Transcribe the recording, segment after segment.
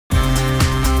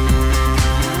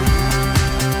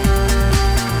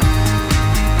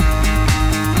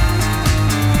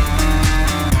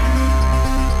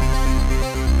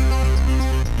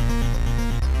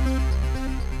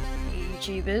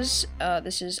guys,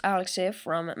 this is Alex here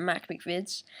from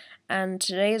MacBookVidz, and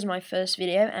today is my first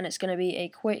video, and it's going to be a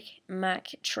quick Mac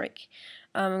trick.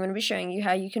 I'm going to be showing you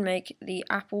how you can make the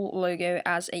Apple logo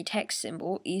as a text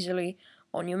symbol easily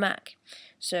on your Mac.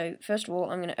 So first of all,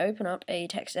 I'm going to open up a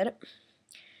text edit,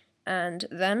 and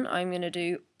then I'm going to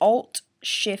do Alt,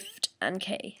 Shift, and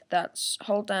K. That's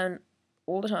hold down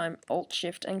all the time, Alt,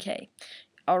 Shift, and K.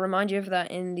 I'll remind you of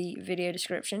that in the video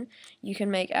description. You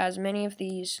can make as many of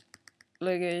these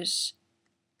logos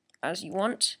as you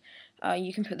want.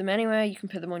 You can put them anywhere. You can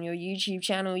put them on your YouTube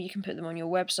channel, you can put them on your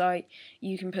website,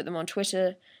 you can put them on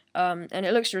Twitter, and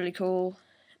it looks really cool,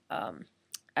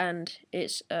 and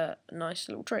it's a nice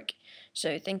little trick.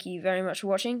 So thank you very much for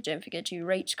watching. Don't forget to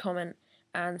rate, comment,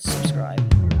 and subscribe.